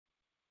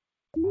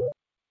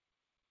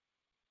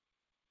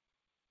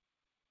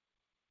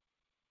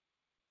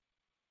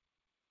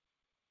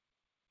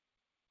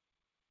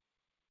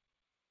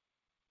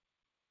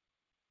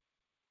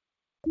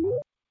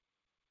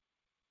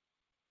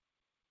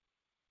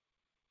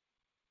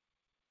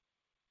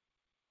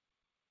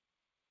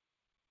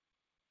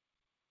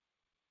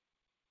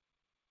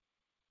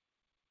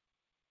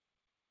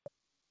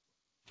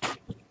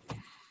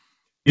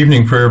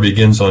Evening prayer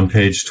begins on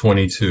page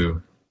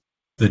 22.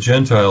 The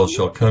Gentiles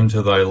shall come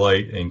to thy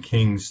light, and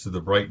kings to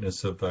the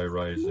brightness of thy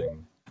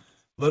rising.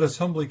 Let us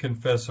humbly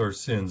confess our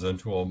sins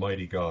unto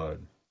Almighty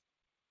God.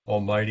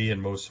 Almighty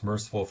and most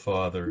merciful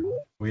Father,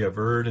 we have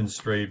erred and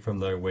strayed from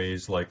thy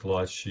ways like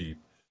lost sheep.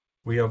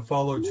 We have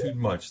followed too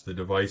much the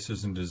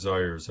devices and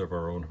desires of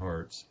our own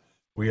hearts.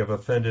 We have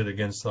offended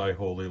against thy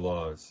holy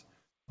laws.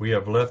 We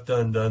have left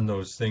undone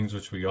those things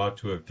which we ought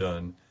to have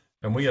done,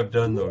 and we have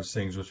done those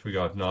things which we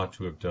ought not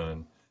to have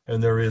done,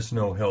 and there is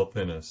no help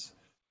in us.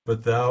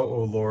 But thou,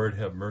 O Lord,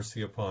 have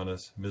mercy upon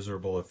us,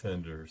 miserable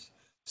offenders.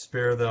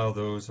 Spare thou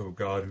those, O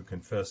God, who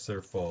confess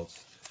their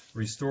faults.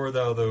 Restore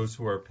thou those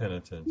who are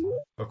penitent,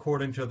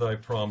 according to thy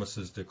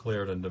promises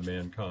declared unto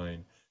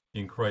mankind,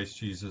 in Christ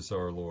Jesus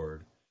our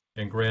Lord.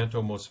 And grant,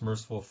 O most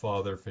merciful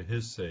Father, for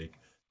his sake,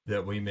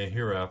 that we may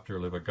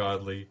hereafter live a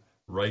godly,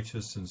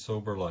 righteous, and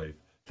sober life,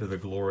 to the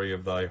glory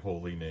of thy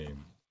holy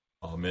name.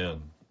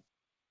 Amen.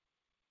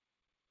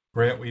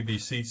 Grant, we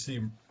beseech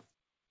thee,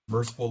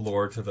 merciful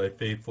Lord, to thy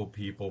faithful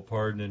people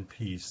pardon and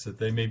peace, that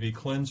they may be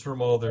cleansed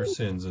from all their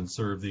sins and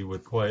serve thee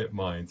with quiet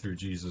mind through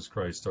Jesus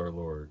Christ our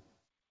Lord.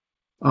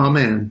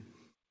 Amen.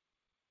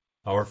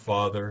 Our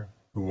Father,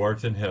 who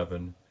art in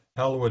heaven,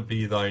 hallowed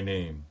be thy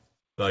name.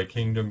 Thy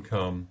kingdom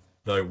come,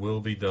 thy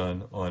will be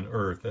done, on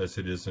earth as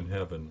it is in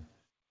heaven.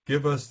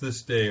 Give us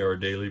this day our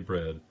daily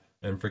bread,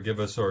 and forgive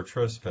us our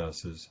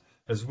trespasses,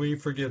 as we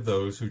forgive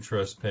those who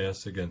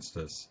trespass against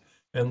us.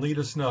 And lead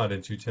us not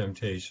into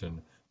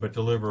temptation, but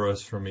deliver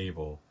us from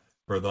evil.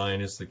 For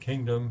thine is the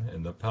kingdom,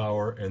 and the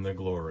power, and the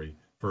glory,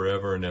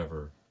 forever and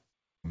ever.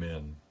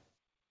 Amen.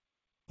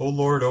 O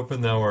Lord,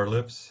 open thou our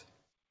lips,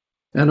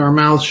 and our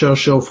mouth shall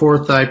show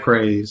forth thy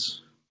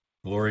praise.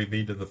 Glory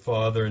be to the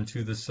Father, and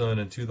to the Son,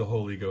 and to the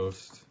Holy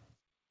Ghost.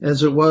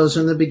 As it was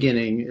in the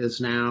beginning, is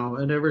now,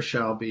 and ever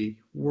shall be,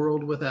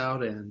 world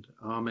without end.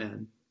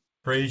 Amen.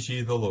 Praise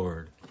ye the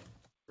Lord.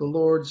 The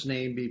Lord's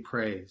name be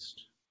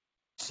praised.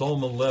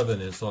 Psalm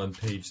 11 is on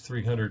page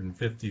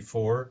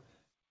 354,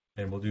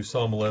 and we'll do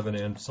Psalm 11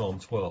 and Psalm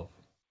 12.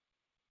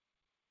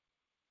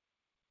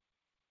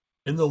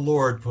 In the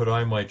Lord put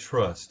I my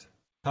trust.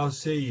 How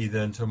say ye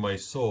then to my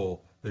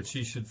soul, that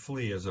she should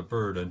flee as a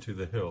bird unto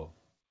the hill?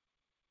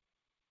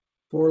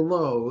 For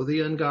lo,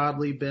 the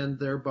ungodly bend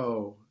their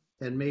bow,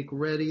 and make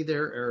ready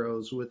their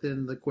arrows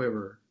within the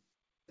quiver,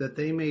 that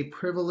they may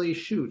privily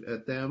shoot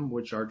at them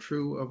which are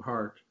true of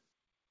heart.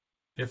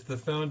 If the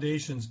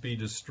foundations be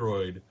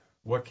destroyed,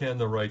 what can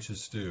the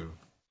righteous do?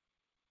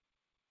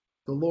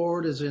 The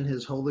Lord is in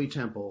his holy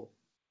temple.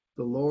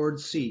 The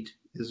Lord's seat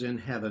is in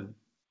heaven.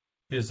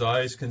 His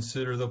eyes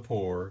consider the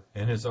poor,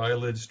 and his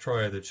eyelids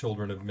try the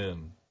children of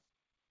men.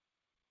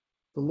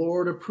 The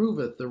Lord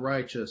approveth the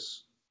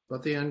righteous,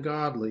 but the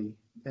ungodly,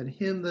 and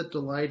him that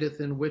delighteth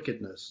in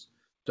wickedness,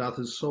 doth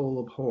his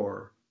soul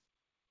abhor.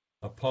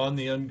 Upon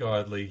the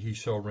ungodly he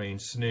shall rain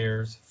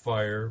snares,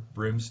 fire,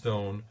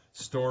 brimstone,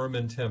 storm,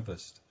 and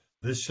tempest.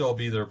 This shall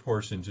be their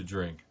portion to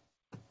drink.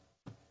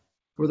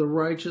 For the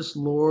righteous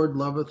Lord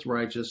loveth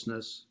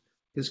righteousness.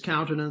 His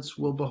countenance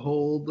will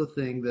behold the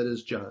thing that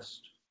is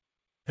just.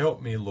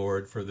 Help me,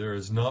 Lord, for there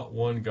is not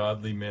one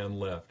godly man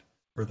left,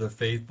 for the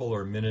faithful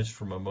are minished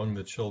from among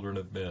the children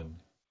of men.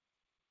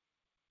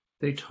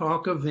 They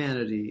talk of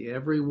vanity,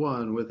 every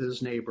one with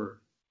his neighbor.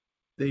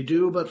 They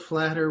do but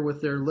flatter with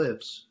their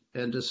lips,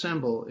 and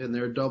dissemble in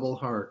their double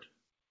heart.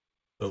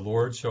 The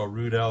Lord shall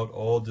root out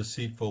all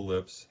deceitful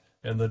lips,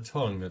 and the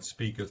tongue that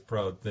speaketh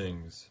proud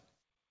things.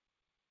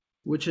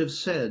 Which have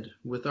said,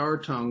 with our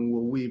tongue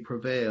will we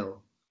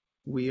prevail.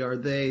 We are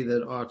they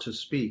that ought to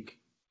speak.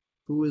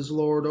 Who is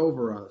Lord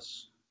over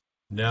us?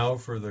 Now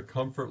for the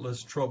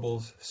comfortless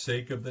trouble's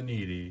sake of the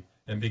needy,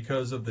 and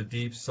because of the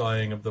deep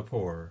sighing of the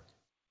poor.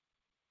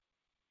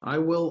 I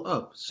will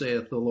up,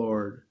 saith the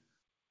Lord,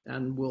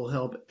 and will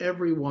help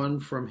every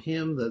one from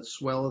him that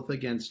swelleth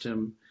against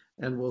him,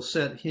 and will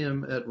set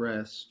him at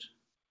rest.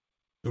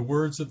 The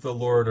words of the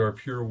Lord are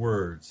pure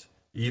words,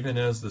 even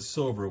as the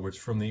silver which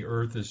from the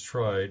earth is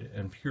tried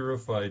and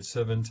purified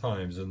 7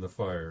 times in the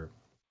fire.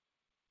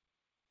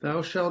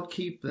 Thou shalt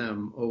keep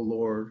them, O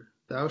Lord,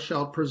 thou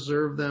shalt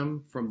preserve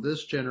them from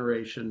this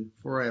generation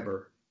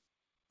forever.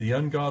 The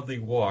ungodly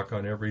walk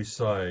on every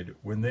side.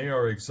 When they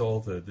are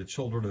exalted, the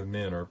children of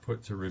men are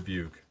put to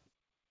rebuke.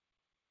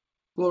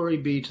 Glory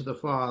be to the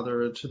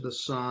Father, and to the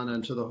Son,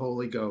 and to the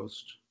Holy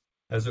Ghost.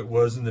 As it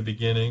was in the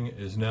beginning,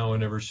 is now,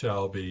 and ever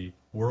shall be,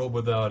 world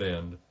without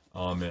end.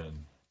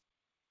 Amen.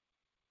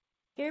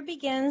 Here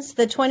begins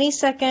the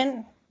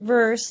 22nd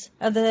verse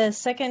of the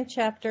 2nd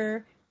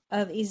chapter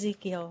of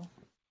Ezekiel.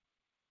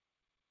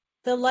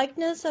 The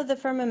likeness of the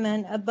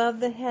firmament above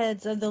the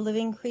heads of the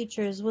living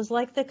creatures was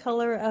like the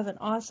color of an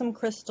awesome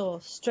crystal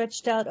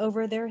stretched out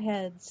over their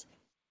heads.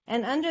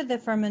 And under the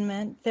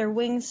firmament their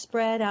wings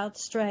spread out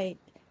straight,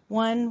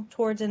 one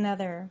towards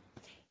another.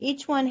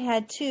 Each one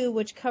had two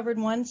which covered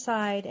one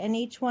side, and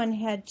each one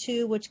had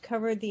two which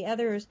covered the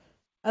others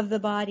of the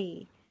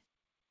body.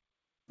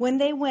 When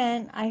they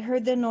went, I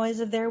heard the noise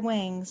of their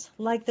wings,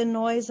 like the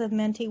noise of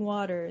many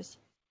waters,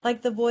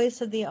 like the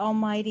voice of the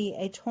Almighty,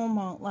 a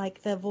tumult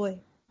like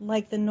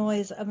the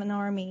noise of an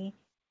army.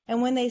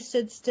 And when they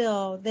stood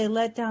still, they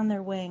let down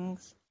their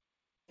wings.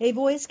 A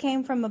voice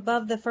came from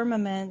above the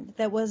firmament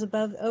that was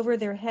above over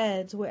their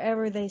heads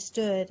wherever they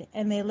stood,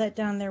 and they let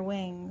down their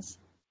wings.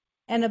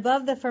 And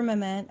above the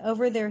firmament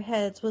over their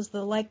heads was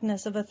the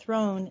likeness of a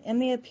throne, in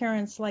the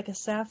appearance like a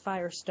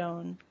sapphire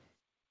stone.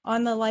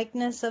 On the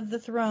likeness of the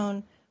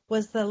throne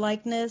was the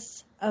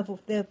likeness of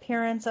the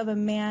appearance of a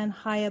man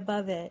high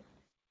above it.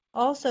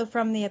 Also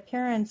from the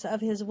appearance of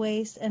his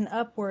waist and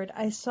upward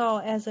I saw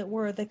as it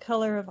were the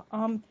color of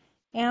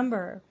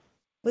amber,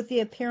 with the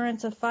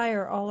appearance of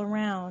fire all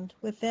around,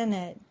 within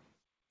it.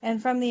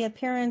 And from the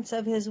appearance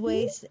of his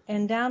waist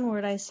and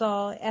downward I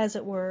saw, as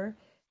it were,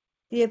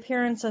 the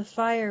appearance of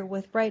fire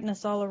with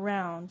brightness all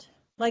around,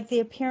 like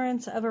the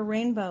appearance of a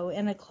rainbow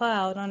in a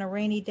cloud on a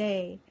rainy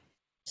day.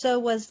 So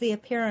was the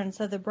appearance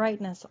of the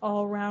brightness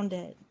all round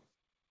it.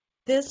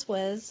 This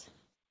was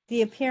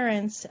the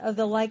appearance of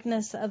the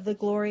likeness of the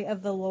glory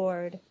of the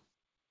Lord.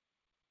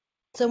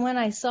 So when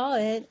I saw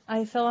it,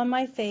 I fell on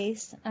my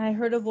face, and I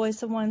heard a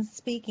voice of one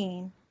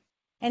speaking.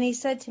 And he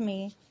said to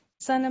me,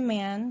 Son of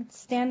man,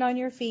 stand on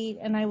your feet,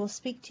 and I will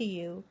speak to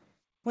you.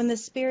 When the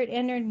Spirit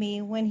entered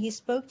me, when he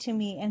spoke to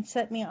me and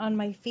set me on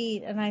my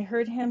feet, and I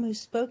heard him who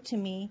spoke to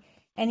me,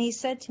 and he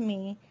said to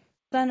me,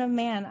 Son of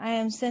man, I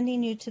am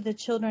sending you to the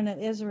children of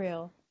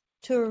Israel,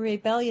 to a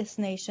rebellious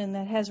nation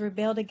that has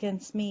rebelled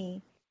against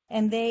me,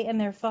 and they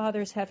and their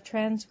fathers have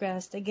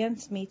transgressed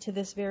against me to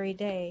this very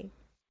day.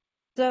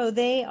 So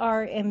they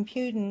are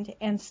impudent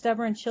and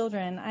stubborn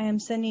children, I am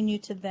sending you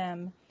to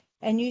them,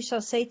 and you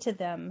shall say to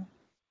them,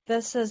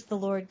 Thus says the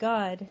Lord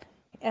God,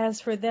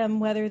 as for them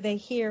whether they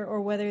hear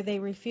or whether they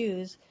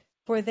refuse,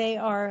 for they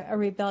are a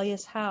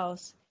rebellious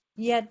house,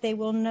 yet they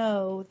will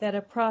know that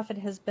a prophet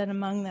has been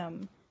among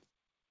them.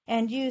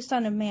 And you,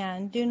 son of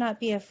man, do not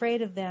be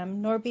afraid of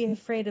them, nor be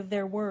afraid of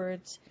their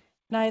words,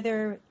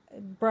 neither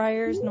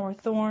briars nor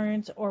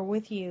thorns or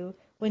with you.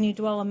 When you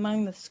dwell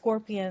among the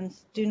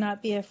scorpions, do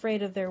not be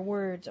afraid of their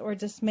words, or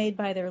dismayed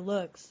by their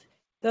looks,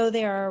 though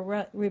they are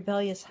a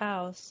rebellious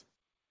house.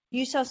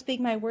 You shall speak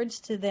my words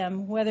to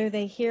them, whether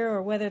they hear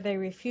or whether they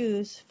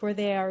refuse, for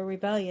they are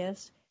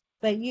rebellious.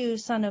 But you,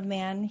 son of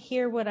man,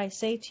 hear what I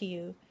say to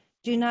you.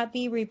 Do not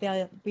be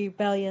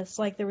rebellious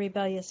like the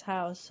rebellious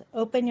house.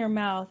 Open your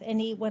mouth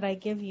and eat what I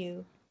give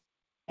you.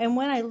 And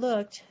when I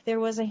looked,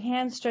 there was a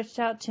hand stretched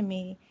out to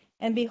me,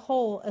 and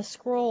behold, a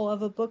scroll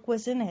of a book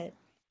was in it.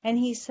 And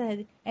he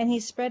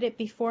spread it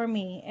before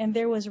me, and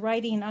there was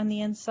writing on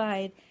the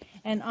inside,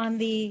 and on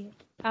the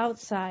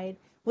outside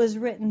was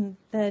written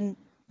the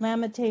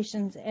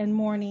lamentations and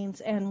mournings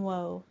and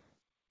woe.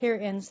 Here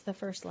ends the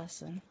first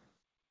lesson.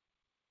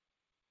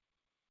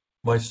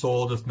 My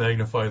soul doth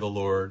magnify the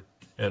Lord,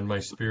 and my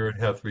spirit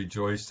hath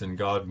rejoiced in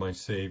God my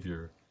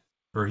Saviour.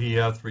 For he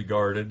hath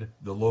regarded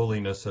the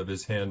lowliness of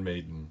his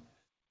handmaiden.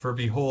 For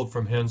behold,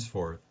 from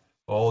henceforth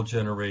all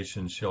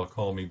generations shall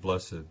call me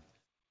blessed.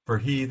 For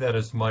he that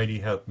is mighty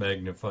hath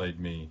magnified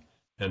me,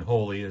 and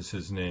holy is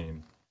his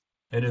name.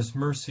 And his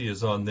mercy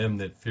is on them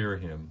that fear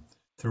him,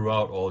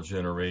 throughout all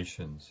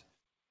generations.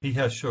 He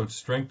hath showed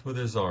strength with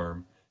his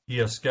arm, he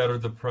hath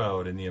scattered the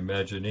proud in the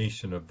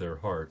imagination of their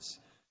hearts.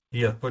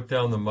 He hath put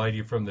down the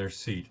mighty from their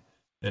seat,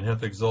 and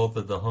hath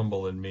exalted the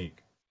humble and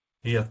meek.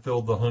 He hath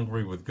filled the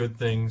hungry with good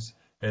things,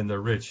 and the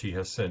rich he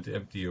hath sent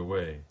empty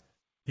away.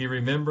 He,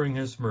 remembering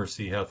his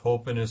mercy, hath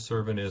hope in his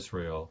servant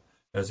Israel,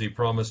 as he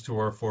promised to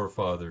our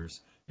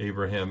forefathers,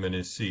 Abraham and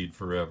his seed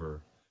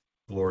forever.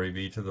 Glory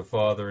be to the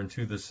Father, and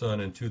to the Son,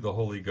 and to the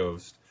Holy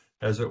Ghost,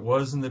 as it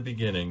was in the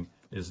beginning,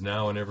 is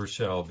now, and ever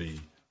shall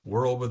be,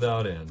 world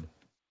without end.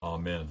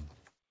 Amen.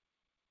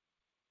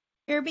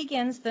 Here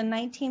begins the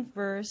 19th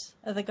verse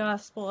of the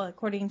Gospel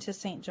according to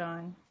St.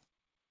 John.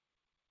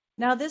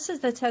 Now this is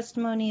the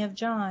testimony of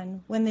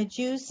John. When the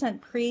Jews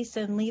sent priests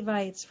and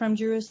Levites from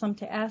Jerusalem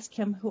to ask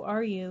him, Who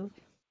are you?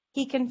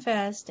 He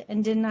confessed,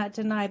 and did not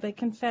deny, but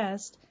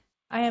confessed,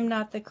 I am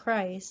not the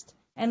Christ.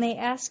 And they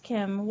asked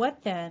him,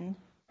 What then?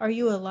 Are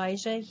you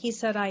Elijah? He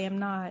said, I am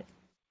not.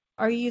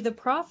 Are you the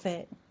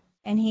prophet?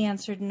 And he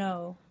answered,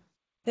 No.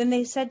 Then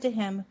they said to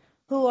him,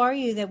 Who are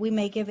you, that we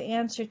may give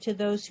answer to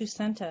those who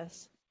sent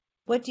us?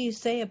 What do you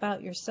say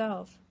about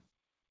yourself?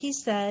 He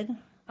said,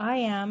 I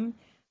am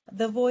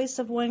the voice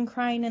of one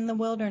crying in the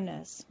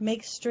wilderness,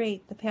 Make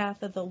straight the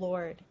path of the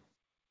Lord.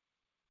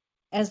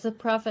 As the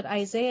prophet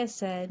Isaiah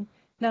said,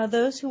 Now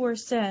those who were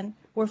sent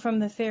were from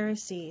the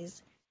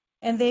Pharisees.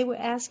 And they would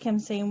ask him,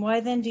 saying,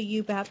 Why then do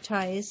you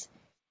baptize,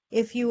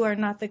 if you are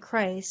not the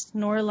Christ,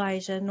 nor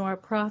Elijah, nor a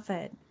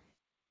prophet?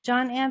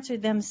 John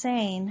answered them,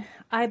 saying,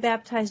 I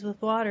baptize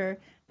with water,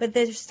 but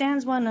there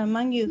stands one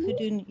among you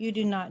who you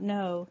do not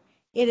know.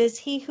 It is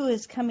he who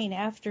is coming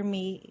after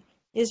me,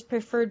 is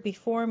preferred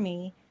before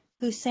me,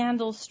 whose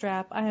sandal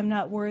strap I am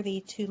not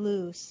worthy to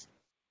loose.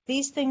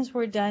 These things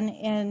were done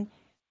in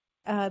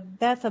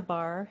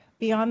Bethabar,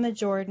 beyond the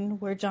Jordan,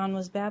 where John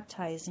was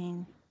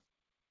baptizing.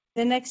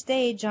 The next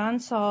day John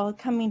saw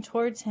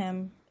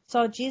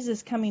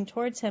Jesus coming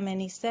towards him,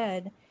 and he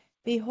said,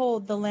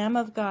 Behold, the Lamb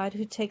of God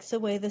who takes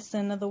away the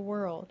sin of the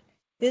world.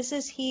 This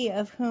is he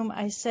of whom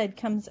I said,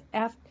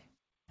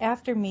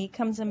 after me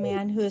comes a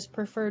man who is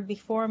preferred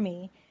before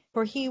me,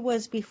 for he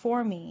was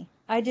before me.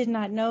 I did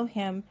not know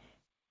him,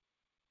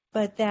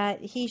 but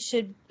that he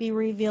should be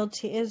revealed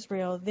to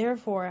Israel.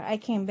 Therefore I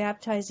came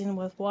baptizing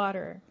with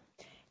water.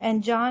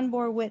 And John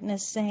bore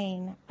witness,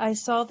 saying, I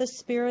saw the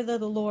Spirit of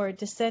the Lord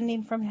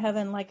descending from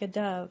heaven like a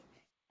dove,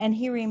 and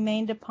he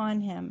remained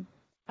upon him.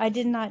 I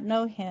did not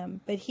know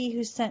him, but he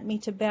who sent me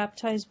to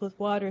baptize with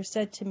water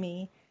said to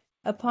me,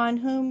 Upon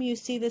whom you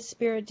see the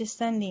Spirit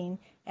descending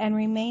and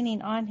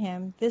remaining on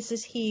him, this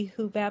is he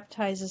who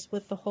baptizes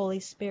with the Holy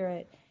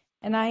Spirit.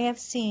 And I have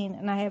seen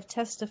and I have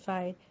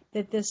testified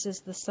that this is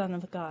the Son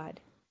of God.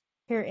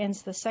 Here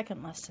ends the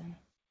second lesson.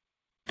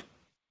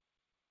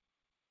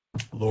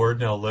 Lord,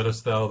 now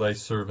lettest thou thy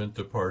servant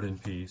depart in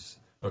peace,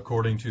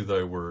 according to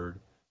thy word.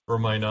 For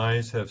mine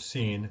eyes have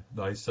seen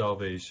thy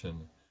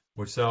salvation,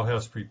 which thou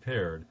hast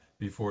prepared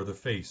before the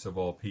face of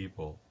all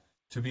people,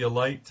 to be a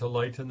light to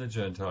lighten the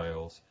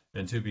Gentiles,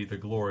 and to be the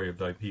glory of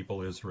thy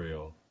people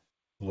Israel.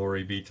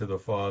 Glory be to the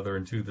Father,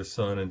 and to the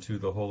Son, and to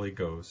the Holy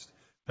Ghost,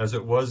 as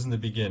it was in the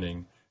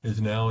beginning, is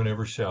now, and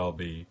ever shall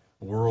be,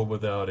 world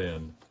without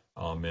end.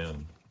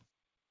 Amen.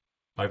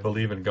 I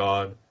believe in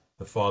God,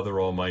 the Father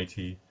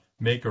Almighty,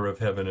 maker of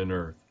heaven and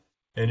earth,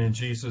 and in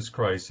Jesus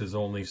Christ, his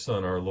only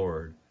Son, our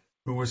Lord,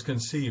 who was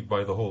conceived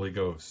by the Holy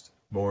Ghost,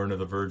 born of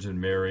the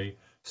Virgin Mary,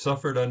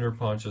 suffered under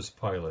Pontius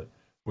Pilate,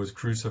 was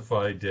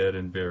crucified, dead,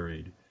 and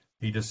buried.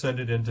 He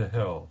descended into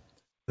hell.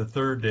 The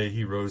third day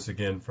he rose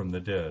again from the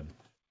dead.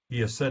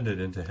 He ascended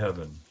into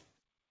heaven,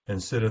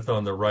 and sitteth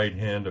on the right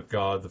hand of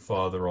God the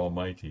Father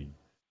Almighty.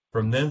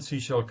 From thence he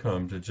shall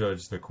come to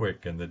judge the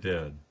quick and the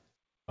dead.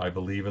 I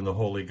believe in the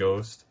Holy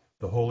Ghost,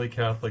 the Holy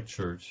Catholic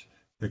Church,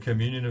 the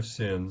communion of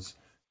sins,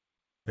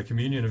 the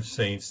communion of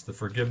saints, the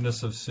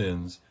forgiveness of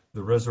sins,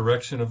 the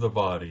resurrection of the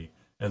body,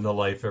 and the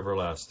life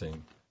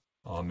everlasting.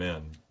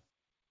 Amen.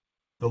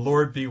 The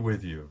Lord be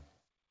with you.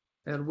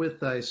 And with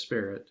thy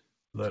spirit.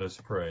 Let us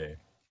pray.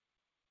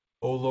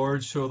 O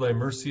Lord, show thy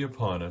mercy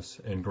upon us,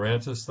 and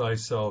grant us thy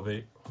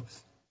salvation.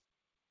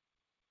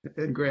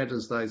 And grant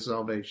us thy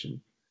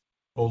salvation.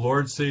 O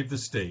Lord, save the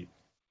state.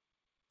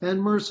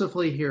 And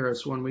mercifully hear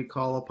us when we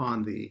call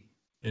upon thee.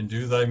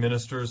 Endue thy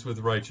ministers with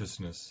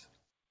righteousness.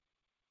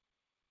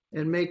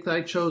 And make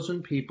thy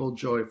chosen people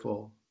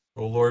joyful.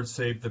 O Lord,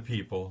 save the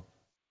people.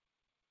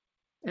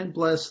 And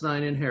bless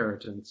thine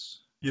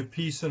inheritance. Give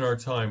peace in our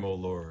time, O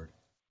Lord.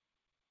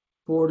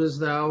 For it is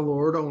thou,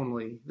 Lord,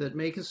 only, that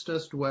makest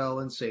us dwell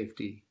in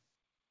safety.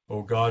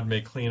 O God,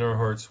 make clean our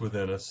hearts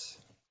within us.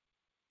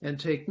 And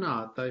take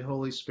not thy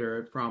Holy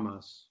Spirit from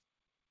us.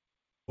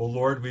 O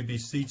Lord, we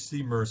beseech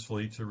thee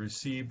mercifully to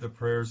receive the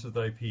prayers of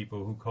thy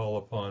people who call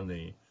upon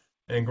thee,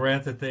 and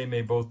grant that they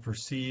may both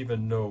perceive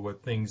and know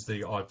what things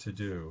they ought to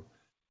do,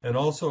 and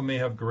also may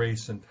have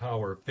grace and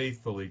power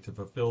faithfully to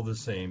fulfill the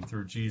same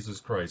through Jesus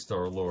Christ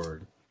our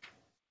Lord.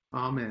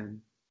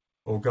 Amen.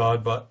 O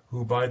God,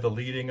 who by the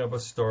leading of a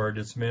star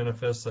didst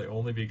manifest thy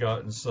only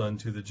begotten Son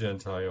to the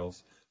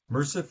Gentiles,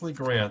 mercifully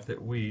grant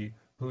that we,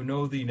 who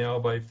know thee now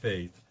by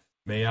faith,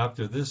 may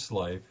after this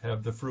life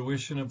have the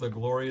fruition of the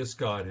glorious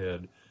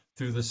Godhead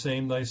through the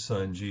same thy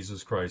Son,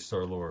 Jesus Christ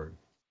our Lord.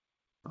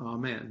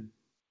 Amen.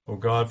 O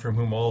God, from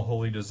whom all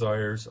holy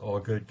desires, all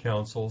good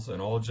counsels, and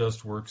all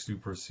just works do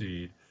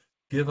proceed,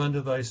 give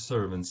unto thy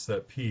servants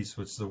that peace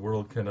which the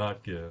world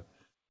cannot give,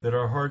 that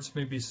our hearts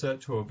may be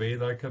set to obey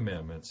thy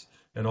commandments,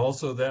 and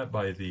also that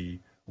by thee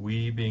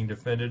we, being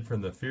defended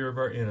from the fear of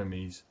our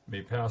enemies,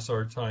 may pass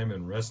our time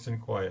in rest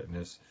and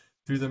quietness,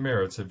 through the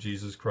merits of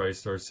Jesus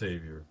Christ our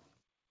Savior.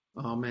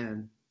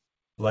 Amen.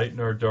 Lighten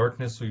our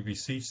darkness, we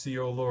beseech thee,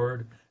 O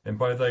Lord, and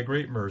by thy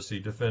great mercy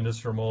defend us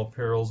from all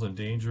perils and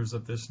dangers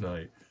of this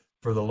night,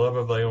 for the love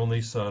of thy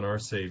only Son, our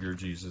Savior,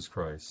 Jesus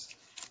Christ.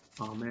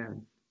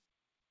 Amen.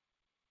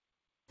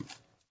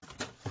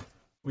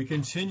 We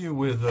continue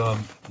with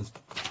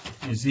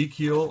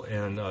Ezekiel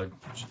and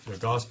the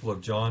Gospel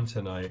of John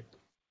tonight.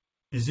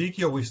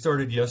 Ezekiel, we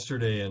started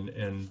yesterday,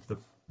 and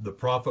the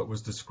prophet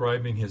was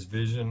describing his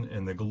vision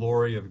and the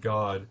glory of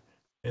God.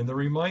 And the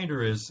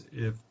reminder is,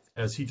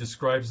 as he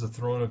describes the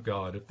throne of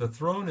God, if the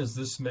throne is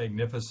this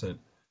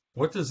magnificent,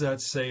 what does that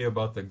say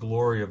about the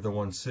glory of the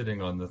one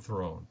sitting on the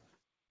throne?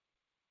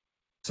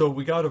 So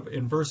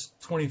in verse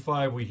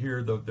 25, we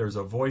hear there's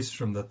a voice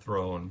from the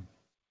throne.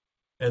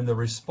 And the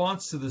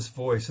response to this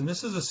voice, and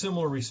this is a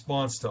similar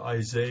response to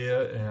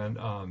Isaiah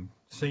and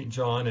St.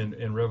 John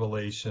in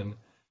Revelation,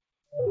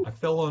 I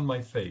fell on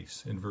my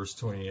face in verse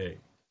 28.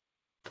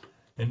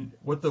 And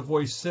what the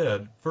voice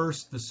said,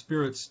 first the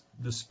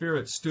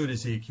Spirit stood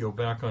Ezekiel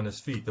back on his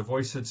feet. The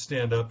voice said,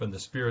 stand up, and the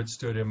Spirit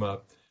stood him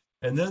up.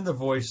 And then the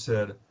voice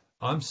said,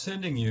 I'm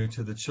sending you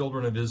to the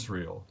children of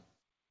Israel.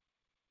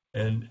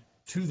 And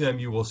to them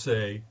you will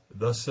say,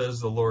 thus says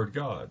the Lord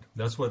God.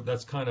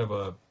 That's kind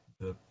of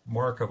the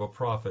mark of a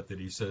prophet, that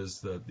he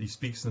says that he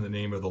speaks in the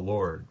name of the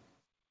Lord.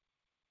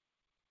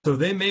 So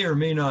they may or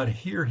may not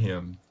hear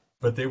him,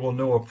 but they will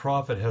know a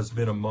prophet has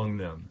been among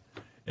them.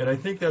 And I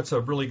think that's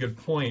a really good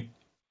point,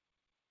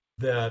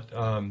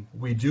 that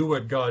we do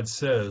what God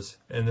says,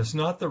 and it's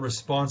not the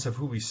response of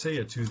who we say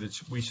it to that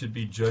we should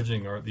be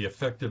judging the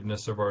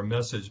effectiveness of our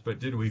message, but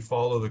did we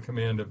follow the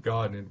command of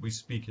God and we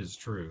speak his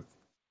truth?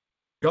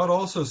 God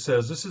also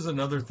says, this is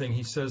another thing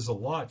he says a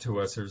lot to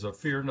us, there's a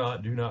fear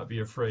not, do not be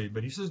afraid,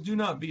 but he says, do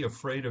not be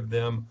afraid of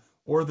them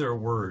or their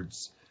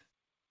words.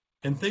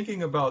 And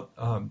thinking about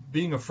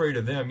being afraid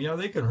of them, yeah,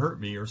 they can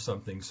hurt me or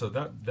something, so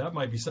that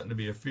might be something to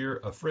be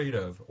afraid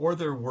of, or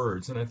their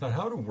words. And I thought,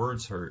 how do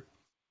words hurt?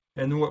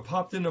 And then what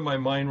popped into my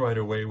mind right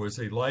away was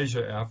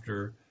Elijah,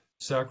 after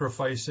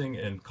sacrificing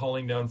and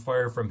calling down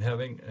fire from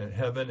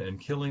heaven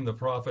and killing the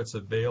prophets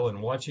of Baal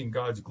and watching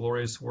God's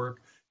glorious work.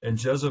 And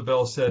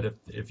Jezebel said,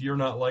 if you're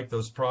not like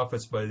those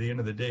prophets by the end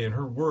of the day, and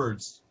her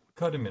words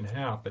cut him in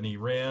half, and he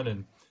ran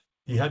and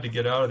he had to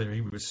get out of there. He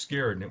was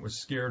scared, and it was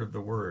scared of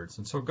the words.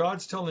 And so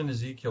God's telling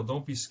Ezekiel,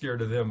 don't be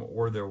scared of them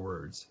or their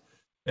words.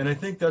 And I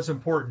think that's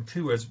important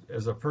too,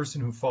 as a person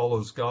who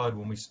follows God,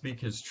 when we speak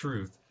his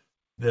truth,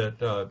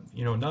 that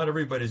not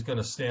everybody's going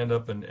to stand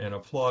up and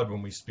applaud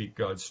when we speak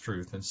God's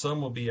truth, and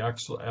some will be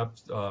actually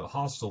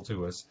hostile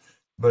to us,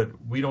 but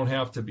we don't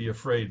have to be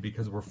afraid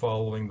because we're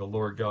following the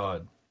Lord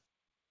God.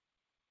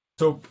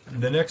 So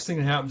the next thing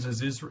that happens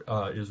is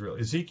Israel.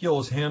 Ezekiel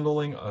is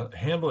handling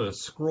a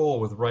scroll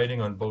with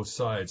writing on both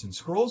sides, and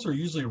scrolls are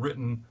usually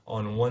written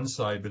on one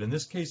side, but in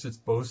this case it's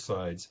both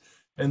sides.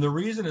 And the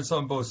reason it's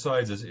on both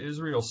sides is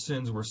Israel's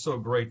sins were so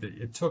great that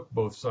it took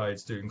both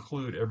sides to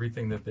include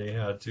everything that they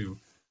had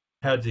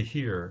to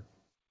hear.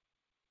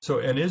 So,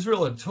 and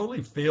Israel had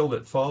totally failed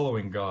at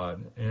following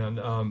God.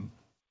 And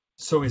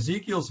so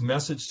Ezekiel's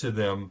message to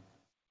them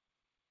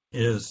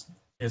is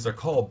a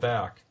call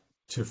back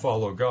to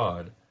follow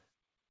God.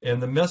 And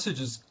the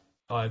message is,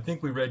 I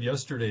think we read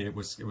yesterday, it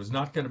was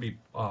not going to be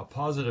a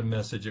positive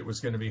message. It was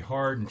going to be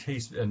hard and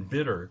taste and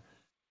bitter.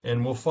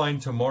 And we'll find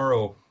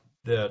tomorrow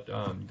that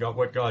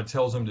what God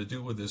tells him to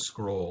do with this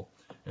scroll.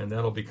 And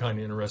that'll be kind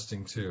of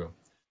interesting too.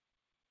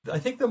 I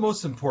think the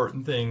most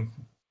important thing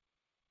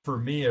for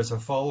me as a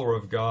follower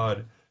of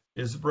God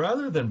is,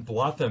 rather than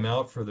blot them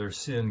out for their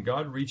sin,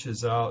 God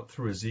reaches out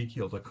through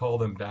Ezekiel to call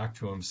them back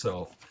to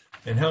himself.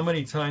 And how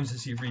many times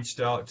has he reached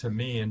out to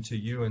me and to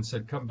you and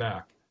said, come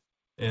back?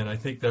 And I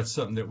think that's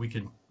something that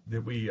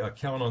we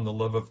count on the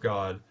love of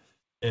God.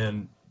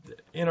 And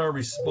in our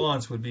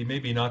response would be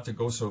maybe not to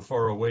go so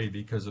far away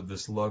because of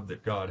this love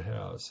that God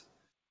has.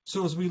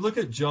 So as we look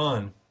at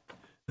John,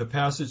 the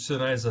passage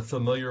tonight is a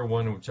familiar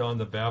one with John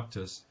the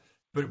Baptist.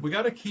 But we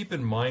got to keep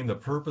in mind the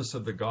purpose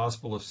of the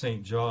Gospel of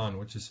St. John,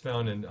 which is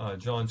found in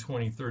John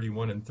 20,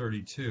 31 and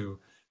 32.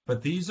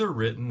 But these are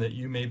written that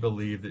you may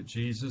believe that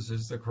Jesus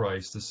is the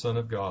Christ, the Son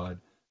of God,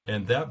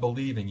 and that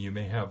believing you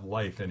may have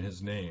life in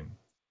his name.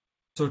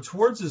 So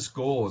towards this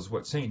goal is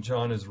what St.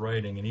 John is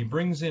writing, and he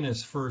brings in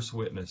his first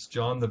witness,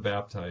 John the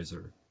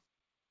Baptizer.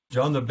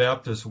 John the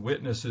Baptist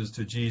witnesses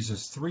to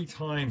Jesus 3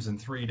 times in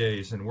 3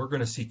 days, and we're going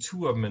to see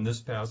 2 of them in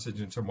this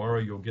passage, and tomorrow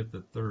you'll get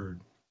the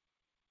third.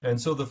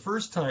 And so the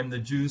first time the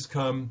Jews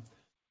come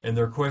and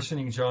they're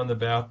questioning John the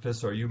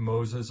Baptist, are you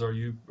Moses? Are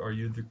you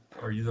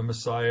the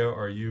Messiah?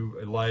 Are you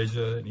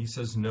Elijah? And he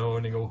says no.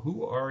 And they go,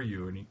 who are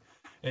you?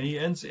 And he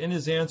ends in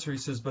his answer. He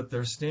says, but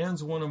there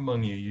stands one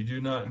among you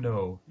do not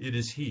know. It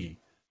is he.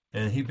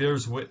 And he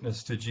bears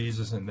witness to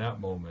Jesus in that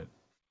moment.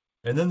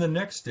 And then the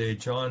next day,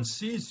 John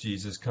sees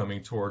Jesus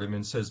coming toward him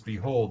and says,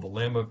 behold, the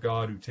Lamb of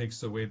God who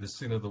takes away the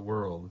sin of the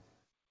world.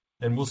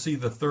 And we'll see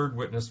the third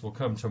witness will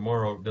come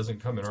tomorrow. It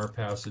doesn't come in our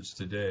passage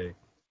today.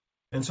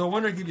 And so I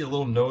want to give you a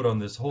little note on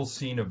this whole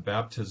scene of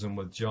baptism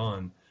with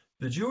John.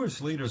 The Jewish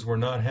leaders were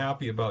not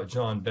happy about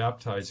John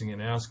baptizing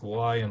and asked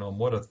why and on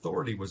what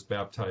authority was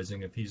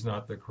baptizing if he's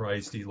not the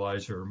Christ,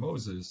 Elijah, or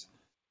Moses.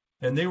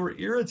 And they were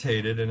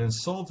irritated and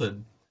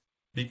insulted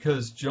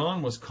because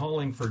John was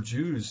calling for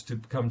Jews to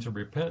come to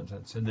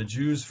repentance. And the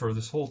Jews for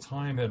this whole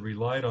time had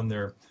relied on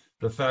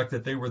the fact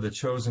that they were the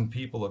chosen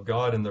people of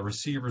God and the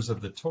receivers of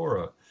the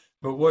Torah.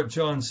 But what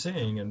John's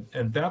saying,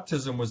 and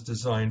baptism was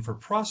designed for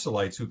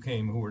proselytes who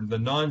were the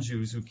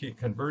non-Jews who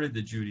converted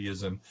to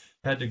Judaism,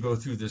 had to go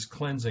through this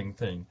cleansing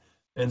thing.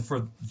 And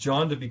for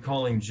John to be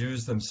calling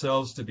Jews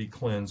themselves to be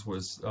cleansed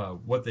was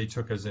what they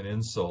took as an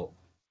insult.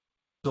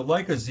 So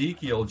like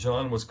Ezekiel,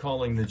 John was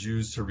calling the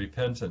Jews to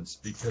repentance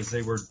because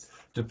they were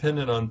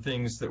dependent on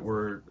things that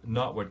were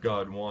not what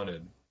God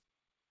wanted.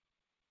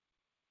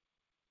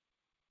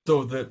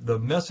 So the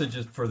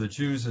message for the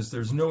Jews is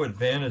there's no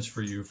advantage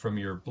for you from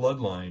your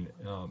bloodline.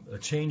 A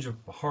change of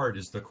heart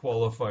is the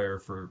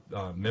qualifier for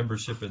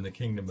membership in the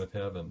kingdom of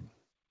heaven.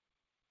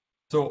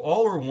 So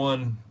all are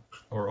one,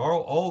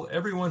 or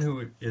everyone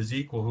who is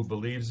equal, who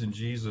believes in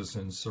Jesus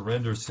and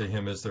surrenders to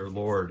him as their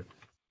Lord.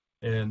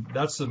 And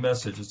that's the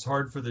message. It's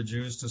hard for the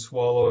Jews to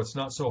swallow. It's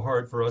not so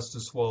hard for us to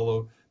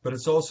swallow, but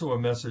it's also a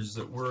message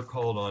that we're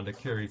called on to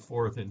carry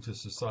forth into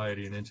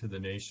society and into the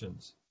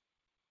nations.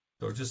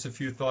 So just a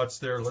few thoughts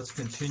there. Let's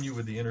continue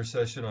with the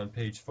intercession on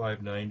page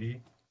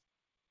 590.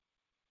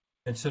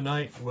 And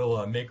tonight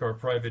we'll make our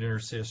private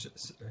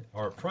intercessions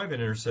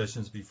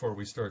before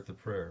we start the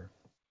prayer.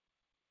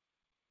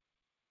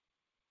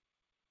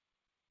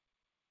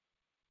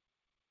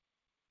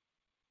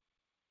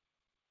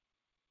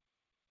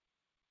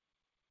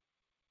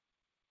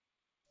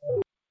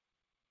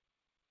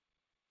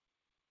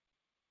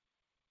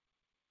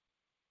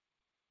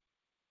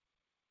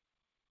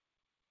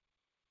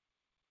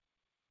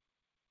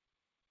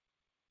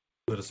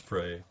 Let us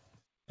pray.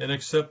 And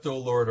accept, O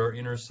Lord, our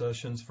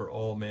intercessions for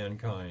all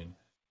mankind.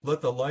 Let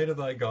the light of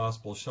thy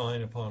gospel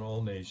shine upon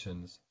all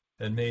nations,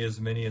 and may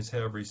as many as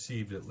have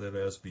received it live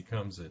as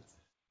becomes it.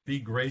 Be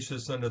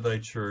gracious unto thy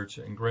church,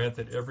 and grant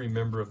that every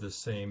member of the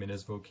same in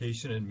his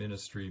vocation and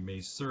ministry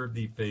may serve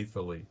thee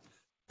faithfully.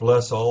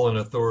 Bless all in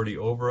authority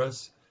over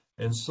us,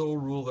 and so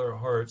rule their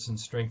hearts and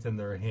strengthen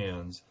their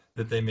hands,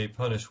 that they may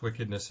punish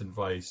wickedness and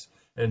vice,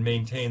 and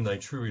maintain thy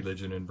true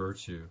religion and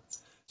virtue.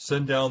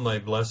 Send down thy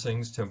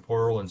blessings,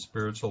 temporal and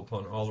spiritual,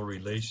 upon all our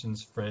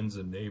relations, friends,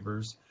 and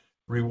neighbors.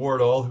 Reward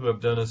all who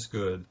have done us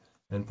good,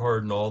 and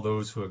pardon all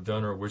those who have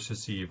done or wish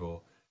us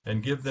evil,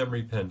 and give them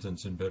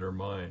repentance and better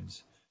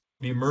minds.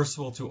 Be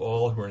merciful to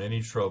all who are in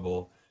any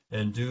trouble,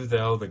 and do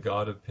thou, the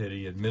God of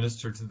pity,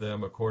 administer to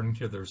them according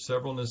to their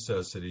several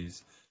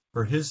necessities,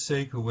 for his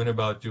sake who went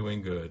about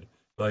doing good,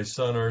 thy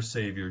Son, our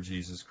Savior,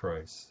 Jesus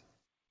Christ.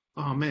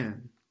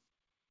 Amen.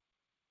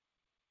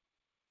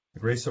 The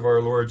grace of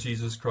our Lord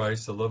Jesus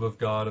Christ, the love of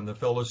God, and the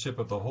fellowship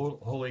of the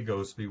Holy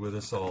Ghost be with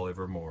us all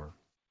evermore.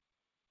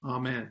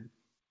 Amen.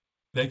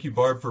 Thank you,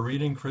 Barb, for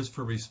reading, Chris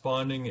for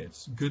responding.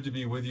 It's good to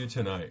be with you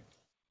tonight.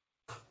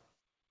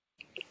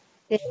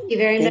 Thank you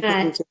very much.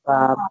 Thank you,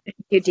 Bob.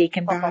 Thank you,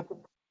 Deacon Bob.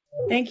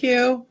 Thank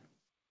you.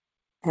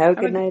 Have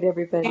a good night,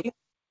 everybody.